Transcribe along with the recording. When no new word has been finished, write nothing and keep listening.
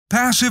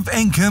Passive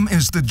income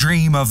is the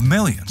dream of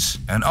millions,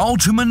 and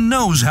Ultima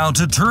knows how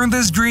to turn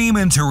this dream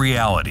into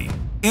reality.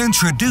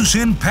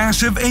 Introducing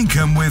passive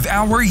income with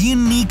our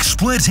unique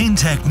splitting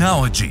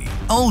technology.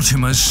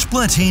 Ultima's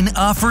splitting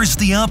offers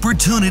the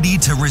opportunity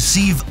to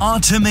receive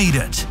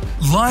automated,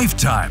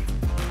 lifetime,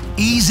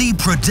 easy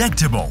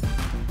predictable,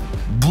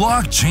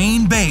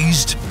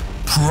 blockchain-based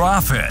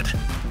profit.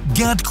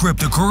 Get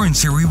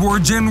cryptocurrency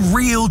rewards in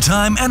real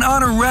time and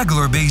on a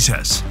regular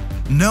basis.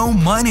 No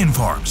mining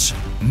farms,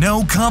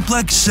 no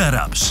complex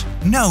setups,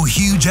 no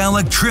huge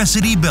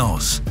electricity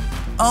bills.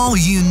 All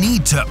you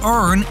need to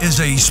earn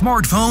is a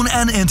smartphone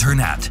and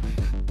internet.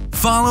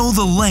 Follow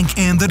the link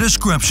in the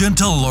description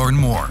to learn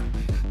more.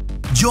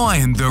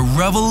 Join the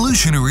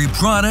revolutionary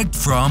product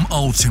from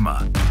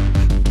Ultima.